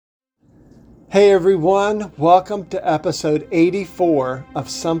Hey everyone, welcome to episode 84 of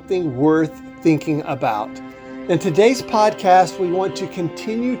Something Worth Thinking About. In today's podcast, we want to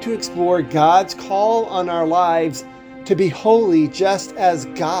continue to explore God's call on our lives to be holy just as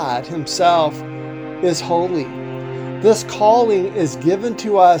God Himself is holy. This calling is given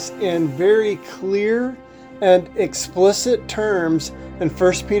to us in very clear and explicit terms in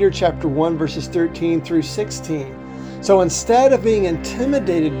 1 Peter chapter 1, verses 13 through 16. So instead of being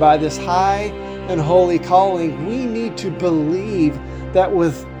intimidated by this high and holy calling, we need to believe that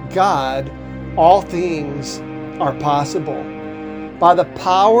with God, all things are possible. By the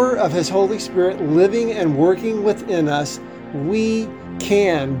power of His Holy Spirit living and working within us, we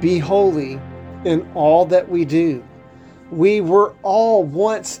can be holy in all that we do. We were all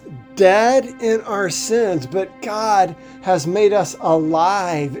once dead in our sins, but God has made us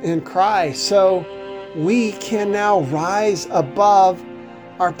alive in Christ. So we can now rise above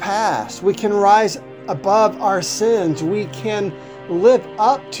our past. We can rise above our sins. We can live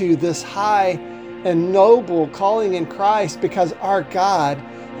up to this high and noble calling in Christ because our God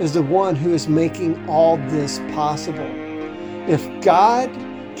is the one who is making all this possible. If God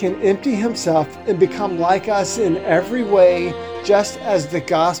can empty Himself and become like us in every way, just as the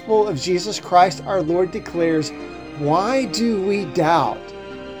gospel of Jesus Christ our Lord declares, why do we doubt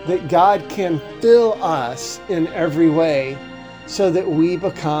that God can fill us in every way so that we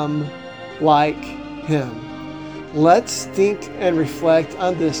become like Him? Let's think and reflect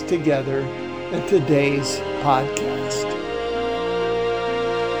on this together in today's podcast.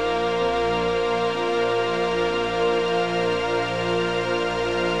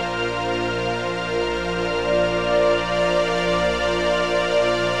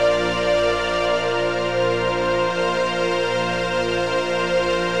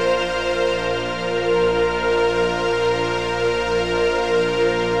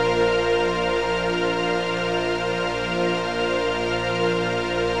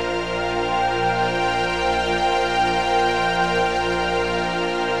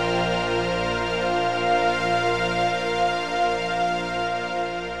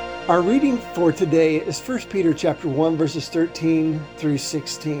 Our reading for today is 1 Peter chapter 1, verses 13 through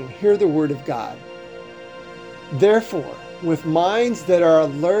 16. Hear the word of God. Therefore, with minds that are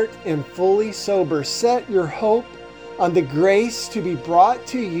alert and fully sober, set your hope on the grace to be brought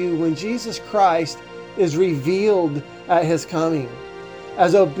to you when Jesus Christ is revealed at His coming.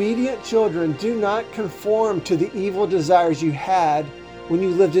 As obedient children, do not conform to the evil desires you had when you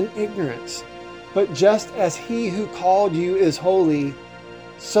lived in ignorance, but just as He who called you is holy,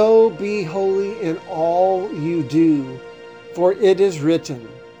 so be holy in all you do, for it is written,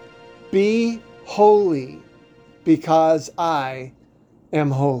 be holy, because I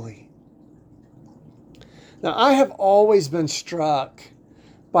am holy. Now, I have always been struck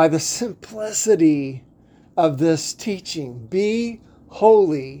by the simplicity of this teaching. Be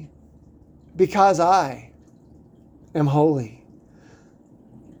holy, because I am holy.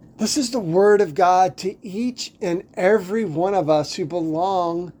 This is the word of God to each and every one of us who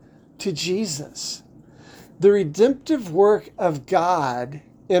belong to Jesus. The redemptive work of God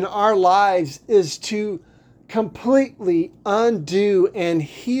in our lives is to completely undo and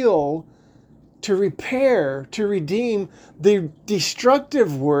heal, to repair, to redeem the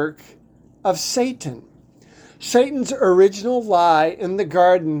destructive work of Satan. Satan's original lie in the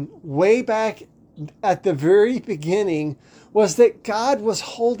garden, way back at the very beginning, was that God was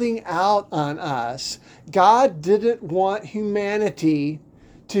holding out on us. God didn't want humanity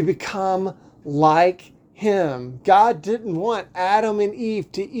to become like Him. God didn't want Adam and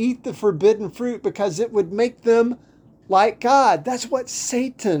Eve to eat the forbidden fruit because it would make them like God. That's what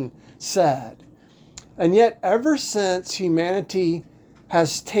Satan said. And yet, ever since humanity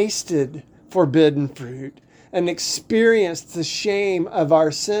has tasted forbidden fruit and experienced the shame of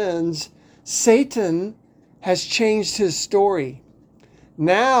our sins, Satan has changed his story.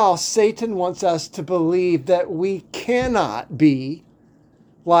 Now Satan wants us to believe that we cannot be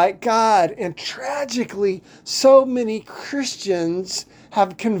like God. And tragically, so many Christians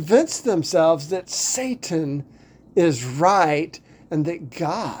have convinced themselves that Satan is right and that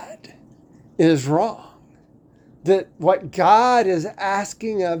God is wrong. That what God is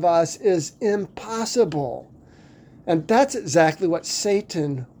asking of us is impossible. And that's exactly what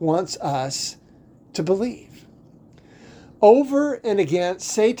Satan wants us to believe. Over and again,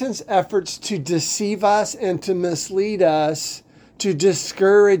 Satan's efforts to deceive us and to mislead us, to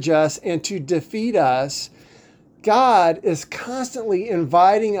discourage us and to defeat us, God is constantly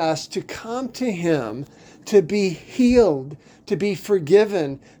inviting us to come to Him, to be healed, to be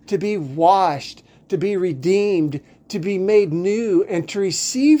forgiven, to be washed, to be redeemed, to be made new and to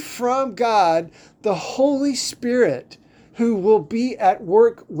receive from God the Holy Spirit, who will be at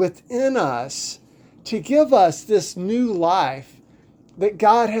work within us to give us this new life that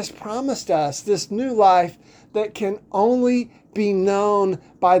God has promised us, this new life that can only be known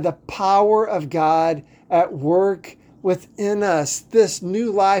by the power of God at work within us. This new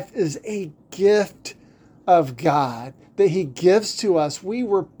life is a gift of God that He gives to us. We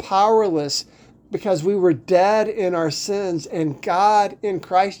were powerless because we were dead in our sins, and God in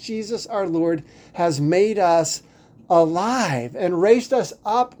Christ Jesus our Lord has made us alive and raised us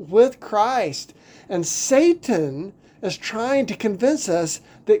up with Christ. And Satan is trying to convince us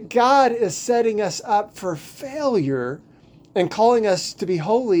that God is setting us up for failure and calling us to be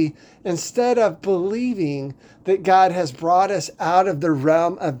holy, instead of believing that God has brought us out of the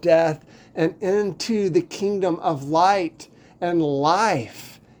realm of death and into the kingdom of light and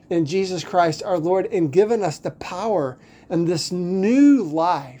life in Jesus Christ our Lord, and given us the power and this new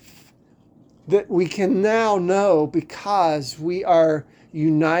life that we can now know because we are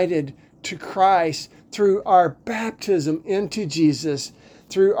united to Christ through our baptism into Jesus,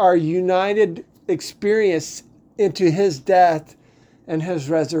 through our united experience into His death and His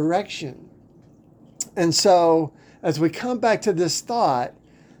resurrection. And so, as we come back to this thought,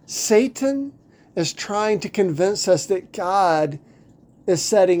 Satan is trying to convince us that God is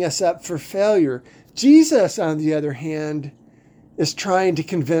setting us up for failure. Jesus, on the other hand, is trying to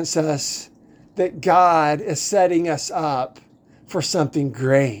convince us that God is setting us up for something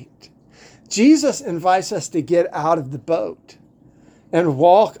great. Jesus invites us to get out of the boat and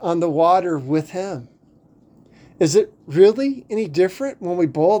walk on the water with Him. Is it really any different when we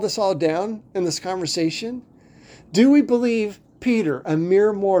boil this all down in this conversation? Do we believe Peter, a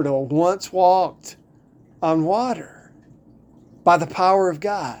mere mortal, once walked on water by the power of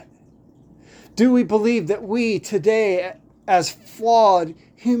God? Do we believe that we today, as flawed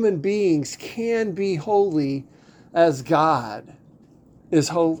human beings, can be holy as God is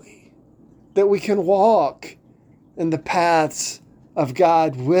holy? That we can walk in the paths of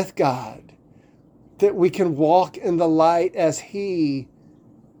God with God? That we can walk in the light as He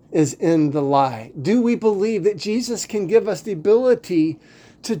is in the light? Do we believe that Jesus can give us the ability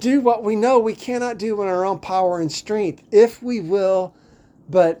to do what we know we cannot do in our own power and strength, if we will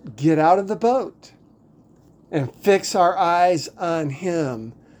but get out of the boat and fix our eyes on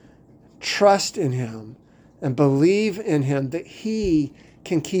Him, trust in Him, and believe in Him that He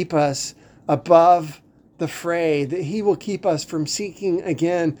can keep us above the fray, that He will keep us from seeking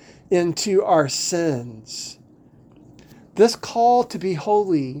again into our sins? This call to be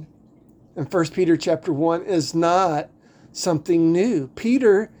holy in 1 Peter chapter 1 is not something new.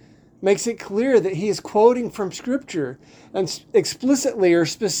 Peter makes it clear that he is quoting from Scripture, and explicitly or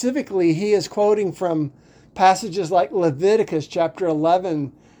specifically he is quoting from passages like Leviticus chapter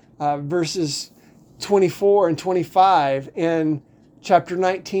 11 verses 24 and 25, and chapter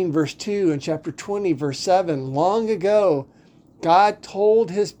 19 verse 2 and chapter 20 verse 7. Long ago, God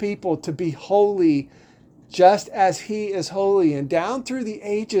told His people to be holy just as He is holy. And down through the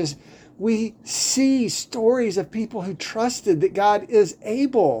ages, we see stories of people who trusted that God is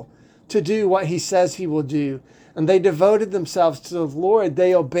able to do what He says He will do. And they devoted themselves to the Lord.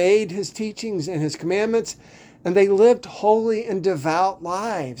 They obeyed His teachings and His commandments, and they lived holy and devout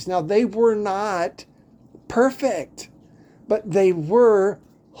lives. Now, they were not perfect, but they were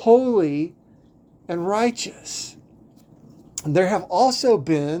holy and righteous. There have also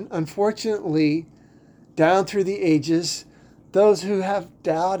been, unfortunately, down through the ages, those who have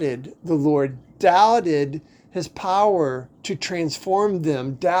doubted the Lord, doubted His power to transform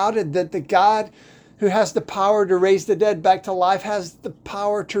them, doubted that the God who has the power to raise the dead back to life has the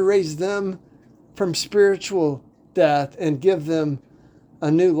power to raise them from spiritual death and give them a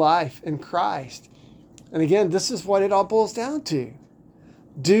new life in Christ. And again, this is what it all boils down to.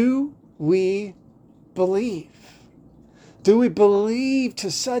 Do we believe? Do we believe to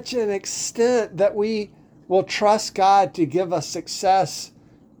such an extent that we will trust God to give us success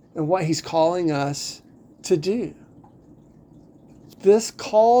in what He's calling us to do? This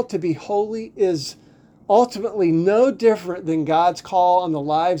call to be holy is ultimately no different than God's call on the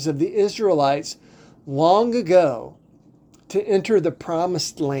lives of the Israelites long ago to enter the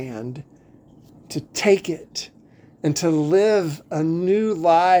promised land, to take it, and to live a new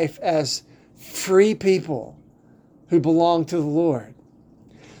life as free people who belong to the Lord.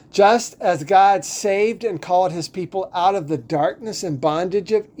 Just as God saved and called His people out of the darkness and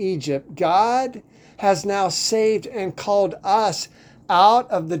bondage of Egypt, God has now saved and called us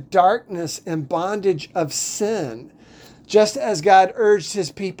out of the darkness and bondage of sin. Just as God urged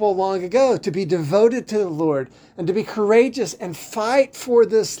his people long ago to be devoted to the Lord and to be courageous and fight for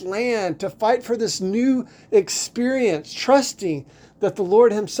this land, to fight for this new experience, trusting that the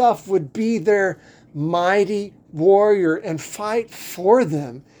Lord himself would be their mighty warrior and fight for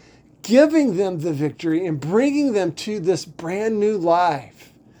them, giving them the victory and bringing them to this brand new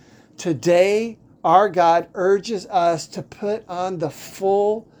life. Today, our God urges us to put on the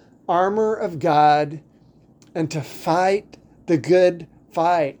full armor of God and to fight the good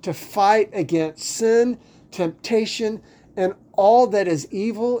fight, to fight against sin, temptation, and all that is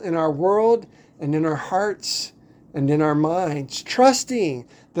evil in our world and in our hearts and in our minds, trusting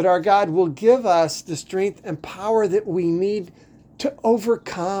that our God will give us the strength and power that we need to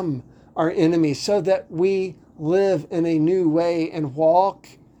overcome our enemies so that we live in a new way and walk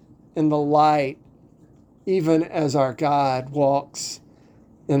in the light, even as our God walks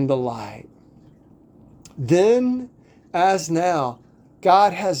in the light. Then, as now,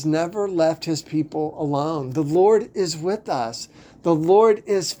 God has never left his people alone. The Lord is with us. The Lord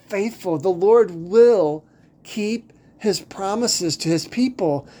is faithful. The Lord will keep his promises to his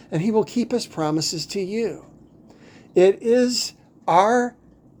people, and he will keep his promises to you. It is our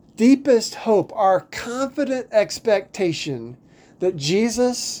deepest hope, our confident expectation that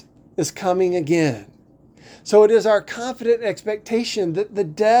Jesus is coming again. So it is our confident expectation that the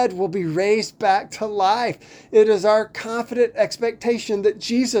dead will be raised back to life. It is our confident expectation that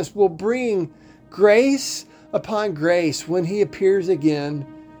Jesus will bring grace upon grace when he appears again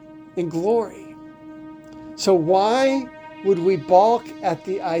in glory. So why would we balk at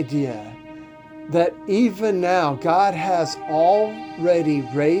the idea that even now God has already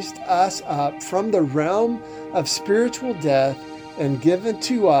raised us up from the realm of spiritual death and given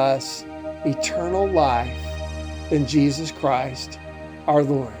to us eternal life in Jesus Christ, our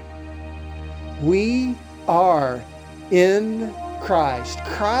Lord? We are in Christ.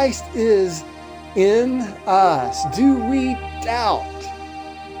 Christ is in us. Do we doubt?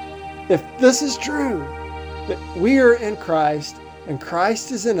 If this is true, that we are in Christ and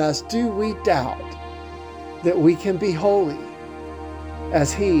Christ is in us, do we doubt that we can be holy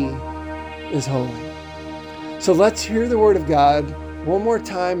as he is holy? So let's hear the word of God one more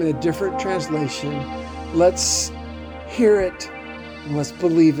time in a different translation. Let's hear it, and let's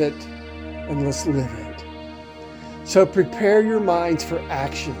believe it, and let's live it. So prepare your minds for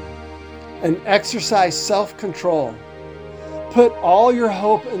action and exercise self-control. Put all your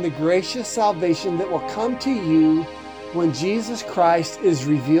hope in the gracious salvation that will come to you when Jesus Christ is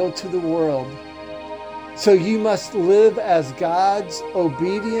revealed to the world. So you must live as God's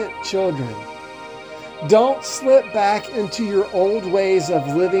obedient children. Don't slip back into your old ways of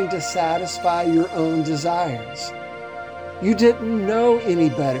living to satisfy your own desires. You didn't know any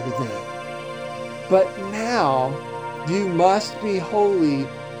better then. But now you must be holy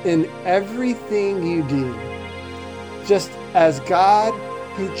in everything you do, just as God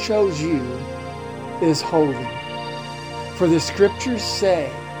who chose you is holy. For the scriptures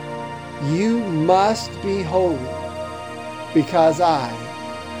say, you must be holy because I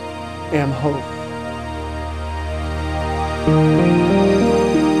am holy.